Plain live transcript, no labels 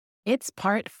It's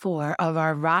part 4 of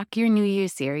our Rock Your New Year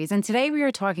series, and today we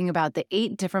are talking about the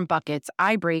 8 different buckets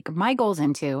I break my goals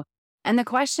into and the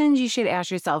questions you should ask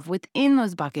yourself within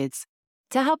those buckets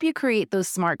to help you create those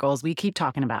SMART goals we keep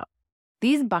talking about.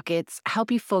 These buckets help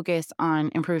you focus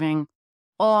on improving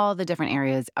all the different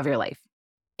areas of your life.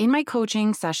 In my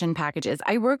coaching session packages,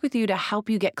 I work with you to help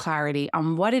you get clarity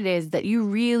on what it is that you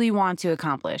really want to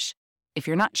accomplish. If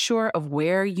you're not sure of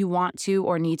where you want to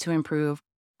or need to improve,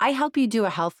 I help you do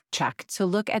a health check to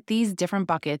look at these different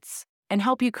buckets and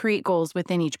help you create goals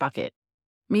within each bucket.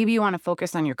 Maybe you want to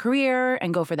focus on your career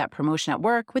and go for that promotion at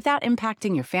work without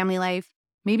impacting your family life.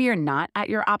 Maybe you're not at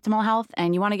your optimal health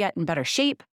and you want to get in better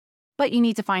shape, but you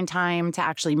need to find time to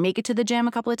actually make it to the gym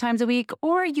a couple of times a week.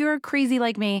 Or you're crazy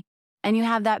like me and you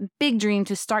have that big dream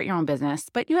to start your own business,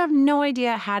 but you have no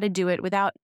idea how to do it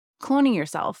without cloning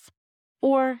yourself.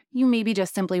 Or you maybe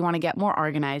just simply want to get more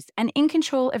organized and in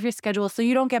control of your schedule so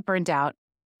you don't get burnt out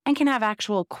and can have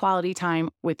actual quality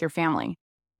time with your family.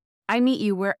 I meet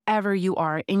you wherever you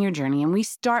are in your journey, and we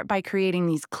start by creating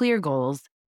these clear goals,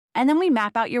 and then we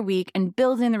map out your week and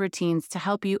build in the routines to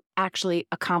help you actually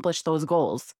accomplish those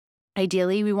goals.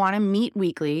 Ideally, we want to meet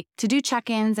weekly to do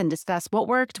check-ins and discuss what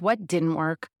worked, what didn't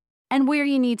work, and where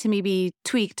you need to maybe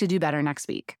tweak to do better next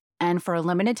week. And for a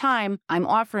limited time, I'm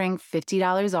offering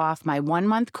 $50 off my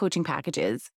 1-month coaching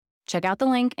packages. Check out the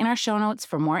link in our show notes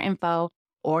for more info,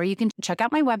 or you can check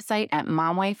out my website at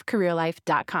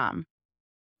momwifecareerlife.com.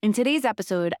 In today's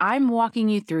episode, I'm walking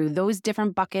you through those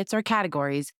different buckets or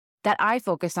categories that I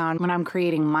focus on when I'm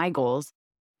creating my goals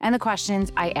and the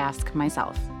questions I ask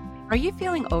myself. Are you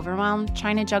feeling overwhelmed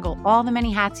trying to juggle all the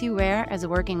many hats you wear as a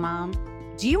working mom?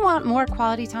 Do you want more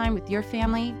quality time with your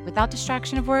family without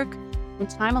distraction of work? And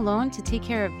time alone to take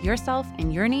care of yourself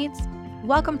and your needs?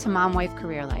 Welcome to Mom Wife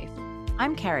Career Life.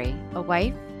 I'm Carrie, a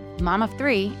wife, mom of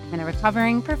 3, and a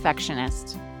recovering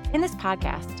perfectionist. In this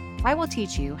podcast, I will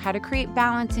teach you how to create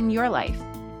balance in your life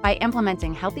by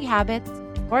implementing healthy habits,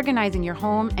 organizing your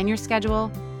home and your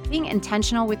schedule, being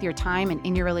intentional with your time and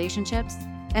in your relationships,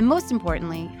 and most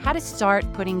importantly, how to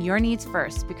start putting your needs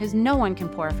first because no one can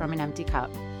pour from an empty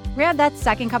cup. Grab that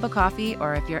second cup of coffee,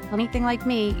 or if you're anything like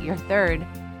me, your third.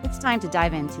 It's time to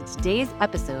dive into today's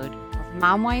episode of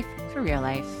Mom Wife Career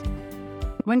Life.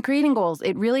 When creating goals,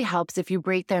 it really helps if you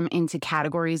break them into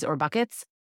categories or buckets.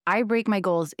 I break my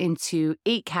goals into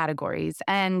 8 categories,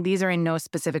 and these are in no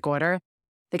specific order.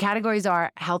 The categories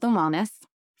are health and wellness,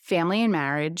 family and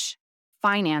marriage,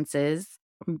 finances,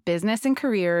 business and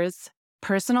careers,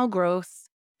 personal growth,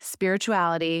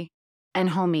 spirituality, and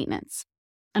home maintenance.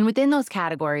 And within those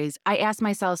categories, I ask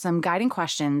myself some guiding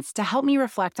questions to help me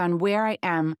reflect on where I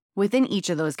am within each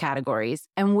of those categories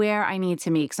and where I need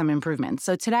to make some improvements.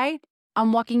 So today,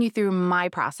 I'm walking you through my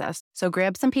process. So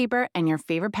grab some paper and your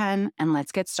favorite pen, and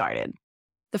let's get started.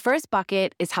 The first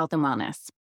bucket is health and wellness.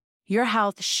 Your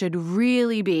health should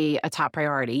really be a top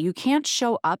priority. You can't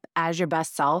show up as your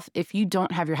best self if you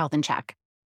don't have your health in check.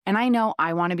 And I know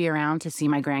I want to be around to see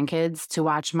my grandkids, to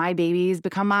watch my babies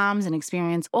become moms and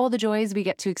experience all the joys we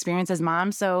get to experience as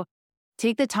moms. So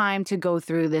take the time to go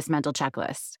through this mental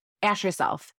checklist. Ask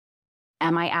yourself,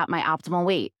 am I at my optimal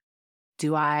weight?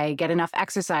 Do I get enough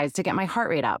exercise to get my heart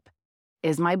rate up?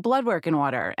 Is my blood work in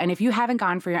order? And if you haven't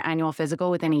gone for your annual physical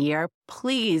within a year,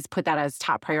 please put that as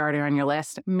top priority on your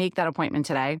list. Make that appointment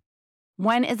today.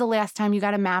 When is the last time you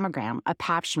got a mammogram, a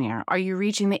pap smear? Are you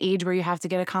reaching the age where you have to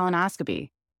get a colonoscopy?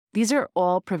 These are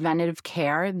all preventative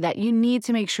care that you need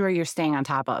to make sure you're staying on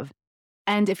top of.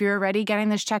 And if you're already getting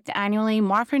this checked annually,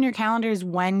 mark on your calendars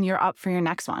when you're up for your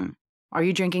next one. Are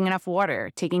you drinking enough water,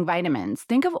 taking vitamins?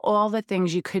 Think of all the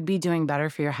things you could be doing better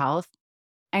for your health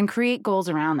and create goals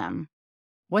around them.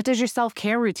 What does your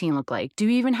self-care routine look like? Do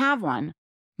you even have one?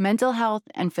 Mental health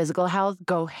and physical health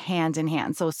go hand in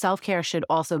hand, so self-care should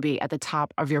also be at the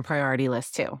top of your priority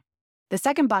list too. The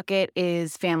second bucket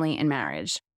is family and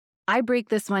marriage. I break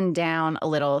this one down a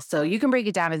little, so you can break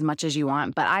it down as much as you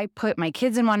want, but I put my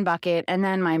kids in one bucket and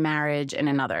then my marriage in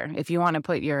another. If you want to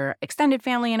put your extended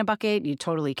family in a bucket, you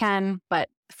totally can. But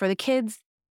for the kids,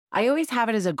 I always have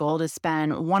it as a goal to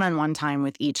spend one-on-one time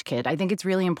with each kid. I think it's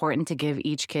really important to give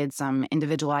each kid some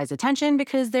individualized attention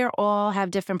because they all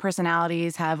have different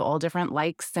personalities, have all different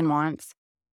likes and wants.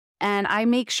 And I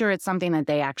make sure it's something that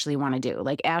they actually want to do.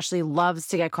 Like Ashley loves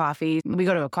to get coffee. We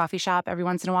go to a coffee shop every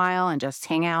once in a while and just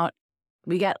hang out.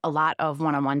 We get a lot of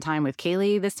one-on-one time with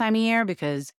Kaylee this time of year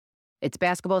because it's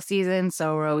basketball season.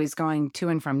 So we're always going to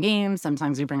and from games.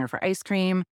 Sometimes we bring her for ice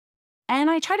cream.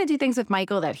 And I try to do things with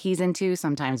Michael that he's into.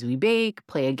 Sometimes we bake,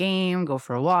 play a game, go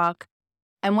for a walk.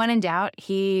 And when in doubt,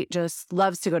 he just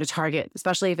loves to go to Target,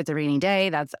 especially if it's a rainy day.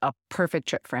 That's a perfect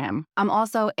trip for him. I'm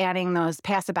also adding those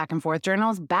pass it back and forth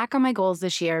journals back on my goals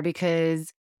this year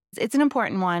because it's an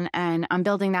important one. And I'm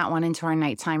building that one into our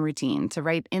nighttime routine to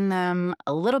write in them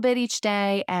a little bit each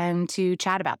day and to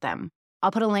chat about them.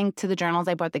 I'll put a link to the journals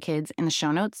I bought the kids in the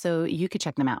show notes so you could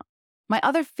check them out. My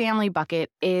other family bucket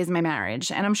is my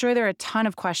marriage. And I'm sure there are a ton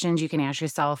of questions you can ask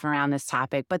yourself around this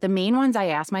topic. But the main ones I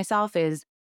ask myself is,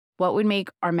 what would make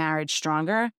our marriage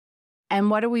stronger? And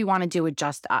what do we want to do with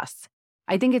just us?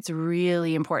 I think it's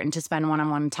really important to spend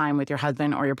one-on-one time with your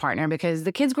husband or your partner because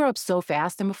the kids grow up so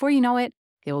fast. And before you know it,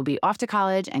 they will be off to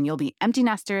college and you'll be empty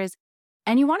nesters.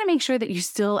 And you want to make sure that you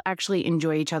still actually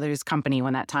enjoy each other's company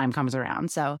when that time comes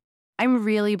around. So I'm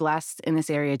really blessed in this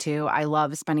area too. I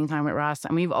love spending time with Russ,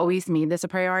 and we've always made this a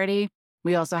priority.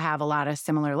 We also have a lot of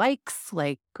similar likes,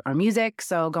 like our music.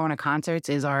 So going to concerts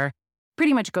is our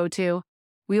pretty much go-to.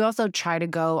 We also try to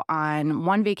go on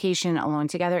one vacation alone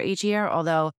together each year,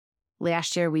 although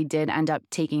last year we did end up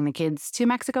taking the kids to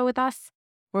Mexico with us.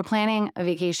 We're planning a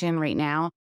vacation right now,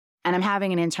 and I'm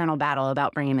having an internal battle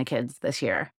about bringing the kids this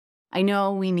year. I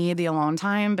know we need the alone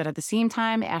time, but at the same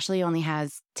time, Ashley only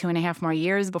has 2.5 more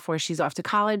years before she's off to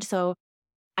college. So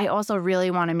I also really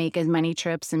want to make as many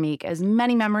trips and make as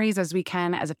many memories as we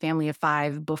can as a family of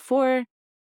 5 before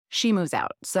she moves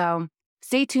out. So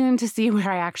stay tuned to see where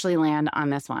I actually land on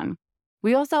this one.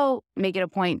 We also make it a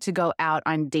point to go out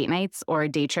on date nights or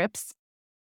day trips.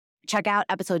 Check out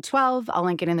episode 12. I'll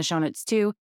link it in the show notes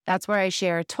too. That's where I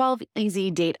share 12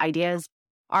 easy date ideas.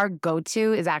 Our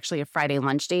go-to is actually a Friday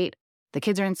lunch date. The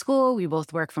kids are in school, we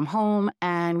both work from home,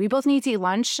 and we both need to eat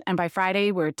lunch. And by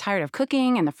Friday, we're tired of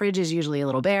cooking and the fridge is usually a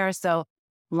little bare. So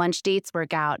lunch dates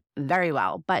work out very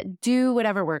well, but do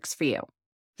whatever works for you.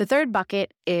 The third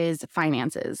bucket is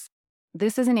finances.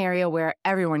 This is an area where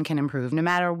everyone can improve, no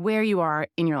matter where you are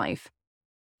in your life.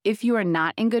 If you are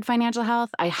not in good financial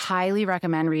health, I highly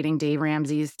recommend reading Dave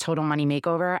Ramsey's Total Money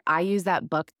Makeover. I use that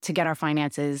book to get our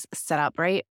finances set up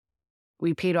right.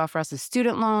 We paid off Russ's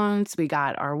student loans. We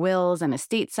got our wills and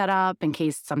estate set up in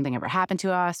case something ever happened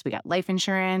to us. We got life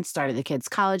insurance, started the kids'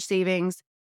 college savings.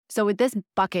 So with this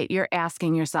bucket, you're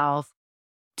asking yourself,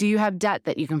 do you have debt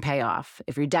that you can pay off?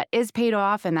 If your debt is paid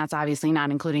off, and that's obviously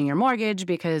not including your mortgage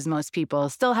because most people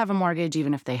still have a mortgage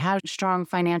even if they have strong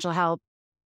financial help.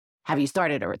 Have you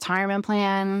started a retirement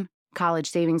plan, college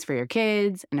savings for your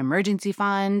kids, an emergency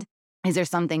fund? Is there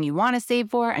something you want to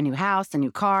save for, a new house, a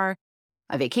new car,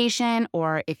 a vacation?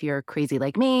 Or if you're crazy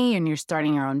like me and you're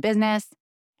starting your own business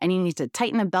and you need to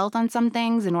tighten the belt on some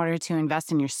things in order to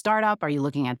invest in your startup, are you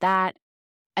looking at that?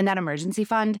 And that emergency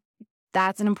fund,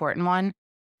 that's an important one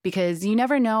because you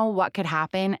never know what could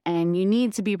happen and you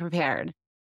need to be prepared.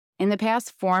 In the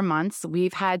past 4 months,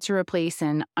 we've had to replace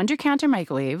an under-counter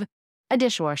microwave, a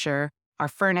dishwasher, our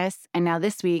furnace, and now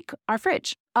this week, our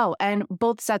fridge. Oh, and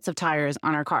both sets of tires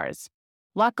on our cars.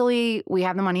 Luckily, we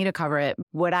have the money to cover it.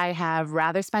 Would I have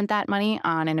rather spent that money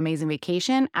on an amazing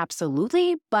vacation?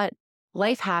 Absolutely. But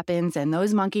life happens and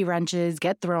those monkey wrenches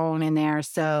get thrown in there.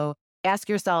 So ask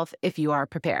yourself if you are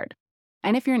prepared.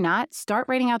 And if you're not, start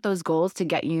writing out those goals to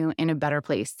get you in a better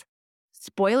place.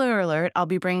 Spoiler alert, I'll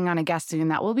be bringing on a guest soon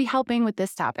that will be helping with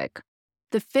this topic.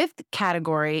 The fifth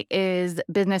category is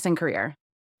business and career.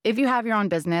 If you have your own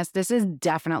business, this is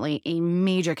definitely a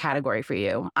major category for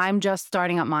you. I'm just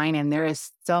starting up mine and there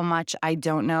is so much I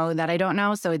don't know that I don't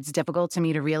know, so it's difficult to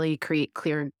me to really create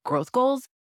clear growth goals.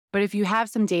 But if you have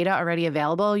some data already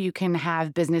available, you can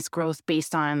have business growth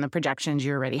based on the projections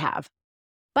you already have.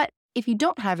 But if you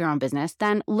don't have your own business,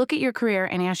 then look at your career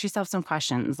and ask yourself some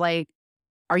questions like,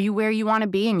 are you where you want to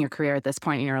be in your career at this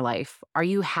point in your life? Are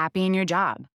you happy in your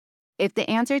job? If the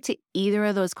answer to either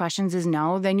of those questions is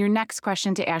no, then your next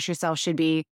question to ask yourself should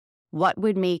be, what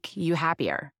would make you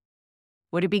happier?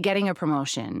 Would it be getting a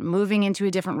promotion, moving into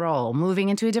a different role, moving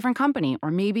into a different company, or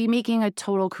maybe making a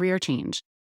total career change?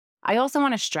 I also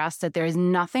want to stress that there is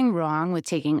nothing wrong with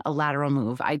taking a lateral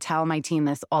move. I tell my team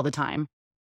this all the time.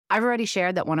 I've already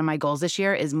shared that one of my goals this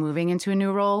year is moving into a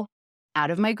new role out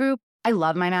of my group. I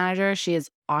love my manager. She is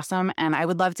awesome, and I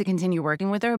would love to continue working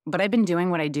with her, but I've been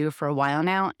doing what I do for a while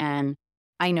now, and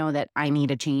I know that I need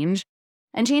a change.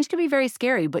 And change can be very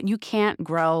scary, but you can't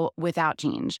grow without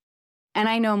change. And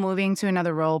I know moving to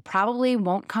another role probably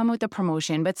won't come with a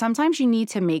promotion, but sometimes you need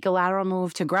to make a lateral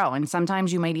move to grow, and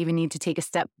sometimes you might even need to take a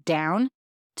step down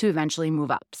to eventually move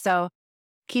up. So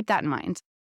keep that in mind.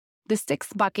 The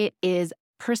sixth bucket is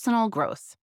personal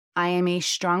growth. I am a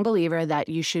strong believer that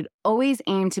you should always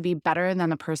aim to be better than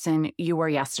the person you were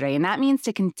yesterday. And that means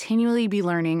to continually be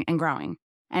learning and growing.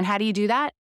 And how do you do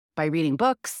that? By reading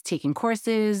books, taking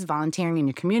courses, volunteering in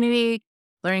your community,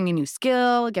 learning a new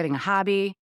skill, getting a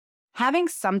hobby. Having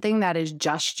something that is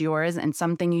just yours and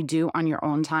something you do on your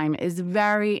own time is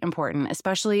very important,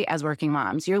 especially as working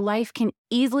moms. Your life can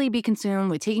easily be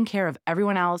consumed with taking care of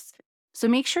everyone else, so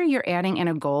make sure you're adding in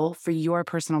a goal for your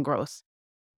personal growth.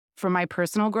 For my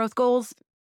personal growth goals,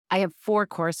 I have 4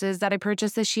 courses that I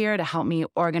purchased this year to help me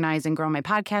organize and grow my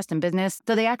podcast and business,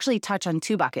 so they actually touch on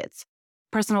 2 buckets,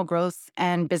 personal growth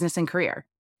and business and career.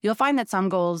 You'll find that some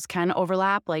goals can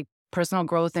overlap, like personal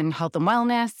growth and health and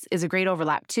wellness is a great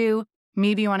overlap too.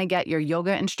 Maybe you want to get your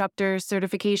yoga instructor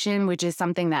certification, which is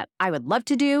something that I would love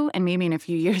to do. And maybe in a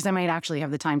few years, I might actually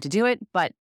have the time to do it.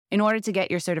 But in order to get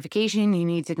your certification, you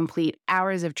need to complete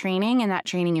hours of training. And that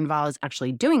training involves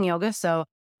actually doing yoga. So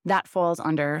that falls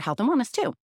under health and wellness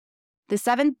too. The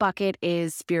 7th bucket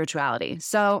is spirituality.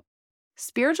 So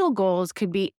spiritual goals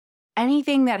could be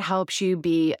anything that helps you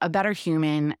be a better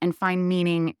human and find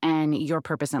meaning and your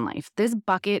purpose in life. This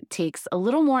bucket takes a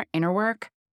little more inner work,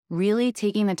 really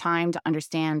taking the time to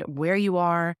understand where you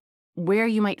are, where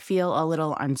you might feel a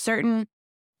little uncertain,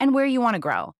 and where you want to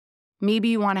grow. Maybe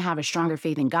you want to have a stronger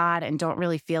faith in God and don't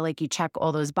really feel like you check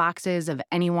all those boxes of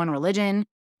any one religion.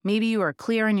 Maybe you are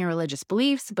clear in your religious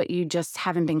beliefs, but you just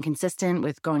haven't been consistent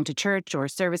with going to church or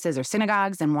services or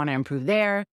synagogues and want to improve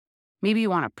there. Maybe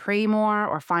you want to pray more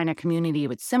or find a community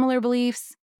with similar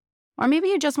beliefs. Or maybe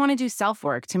you just want to do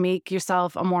self-work to make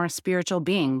yourself a more spiritual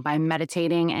being by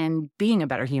meditating and being a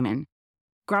better human.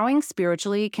 Growing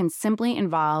spiritually can simply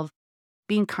involve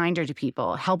being kinder to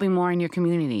people, helping more in your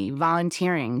community,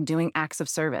 volunteering, doing acts of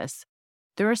service.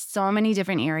 There are so many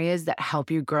different areas that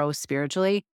help you grow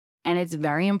spiritually, and it's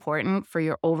very important for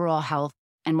your overall health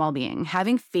and well-being.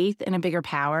 Having faith in a bigger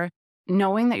power,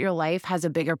 knowing that your life has a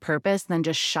bigger purpose than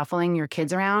just shuffling your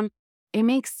kids around, it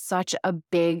makes such a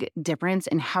big difference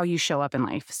in how you show up in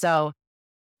life. So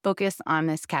focus on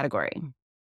this category.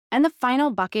 And the final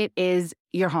bucket is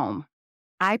your home.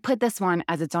 I put this one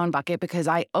as its own bucket because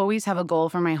I always have a goal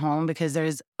for my home because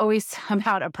there's always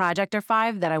about a project or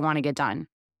 5 that I want to get done.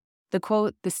 The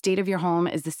quote, "The state of your home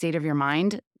is the state of your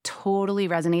mind," totally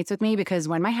resonates with me because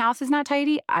when my house is not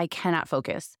tidy, I cannot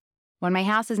focus. When my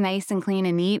house is nice and clean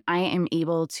and neat, I am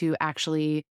able to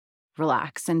actually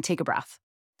relax and take a breath.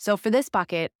 So for this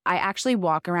bucket, I actually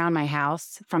walk around my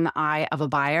house from the eye of a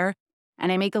buyer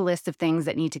and I make a list of things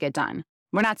that need to get done.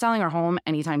 We're not selling our home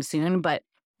anytime soon, but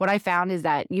what I found is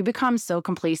that you become so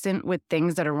complacent with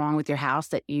things that are wrong with your house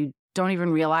that you don't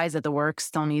even realize that the work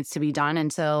still needs to be done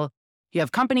until you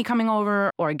have company coming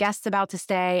over or guests about to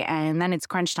stay, and then it's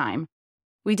crunch time.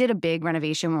 We did a big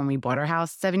renovation when we bought our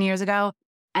house 7 years ago,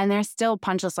 and there's still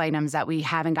punch list items that we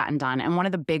haven't gotten done. And one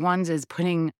of the big ones is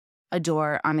putting a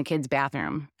door on the kids'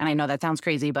 bathroom. And I know that sounds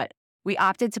crazy, but we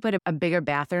opted to put a bigger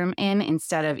bathroom in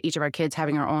instead of each of our kids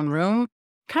having our own room.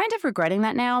 Kind of regretting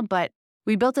that now, but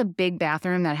we built a big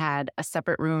bathroom that had a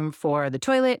separate room for the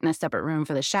toilet and a separate room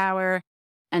for the shower,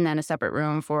 and then a separate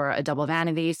room for a double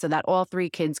vanity so that all 3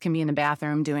 kids can be in the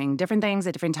bathroom doing different things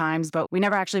at different times. But we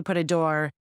never actually put a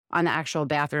door on the actual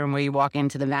bathroom where you walk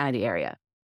into the vanity area.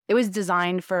 It was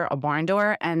designed for a barn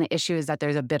door, and the issue is that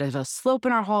there's a bit of a slope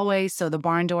in our hallway, so the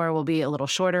barn door will be a little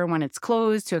shorter when it's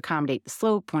closed to accommodate the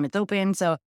slope when it's open.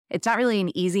 So it's not really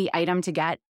an easy item to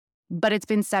get, but it's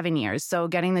been 7 years. So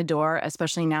getting the door,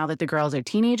 especially now that the girls are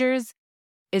teenagers,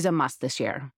 is a must this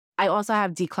year. I also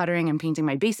have decluttering and painting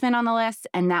my basement on the list,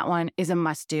 and that one is a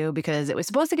must do because it was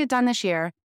supposed to get done this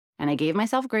year, and I gave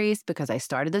myself grace because I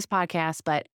started this podcast,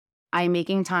 but I'm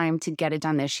making time to get it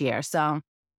done this year. So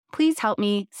please help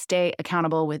me stay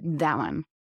accountable with that one.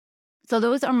 So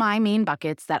those are my main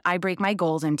buckets that I break my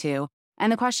goals into and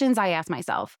the questions I ask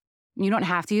myself. You don't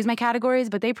have to use my categories,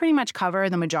 but they pretty much cover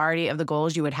the majority of the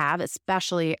goals you would have,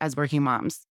 especially as working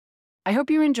moms. I hope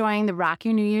you're enjoying the Rock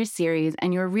Your New Year's series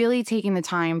and you're really taking the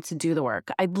time to do the work.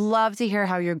 I'd love to hear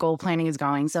how your goal planning is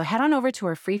going, so head on over to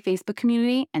our free Facebook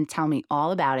community and tell me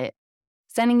all about it.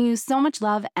 Sending you so much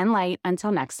love and light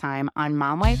until next time on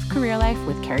Mom Wife Career Life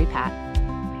with Carrie Pat.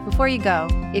 Before you go,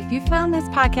 if you found this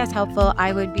podcast helpful,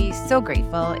 I would be so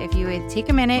grateful if you would take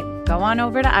a minute, go on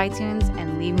over to iTunes,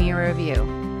 and leave me a review.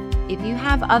 If you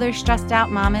have other stressed out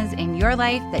mamas in your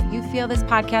life that you feel this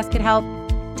podcast could help,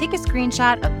 take a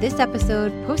screenshot of this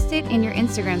episode, post it in your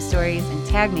Instagram stories, and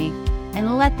tag me,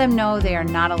 and let them know they are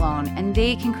not alone and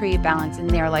they can create balance in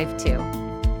their life too.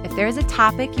 If there is a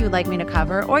topic you would like me to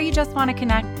cover or you just want to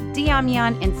connect, DM me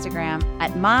on Instagram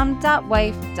at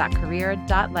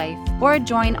mom.wife.career.life or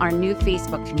join our new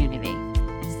Facebook community.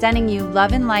 Sending you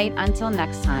love and light until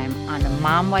next time on the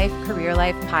Mom Wife Career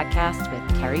Life podcast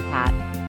with Carrie Pat.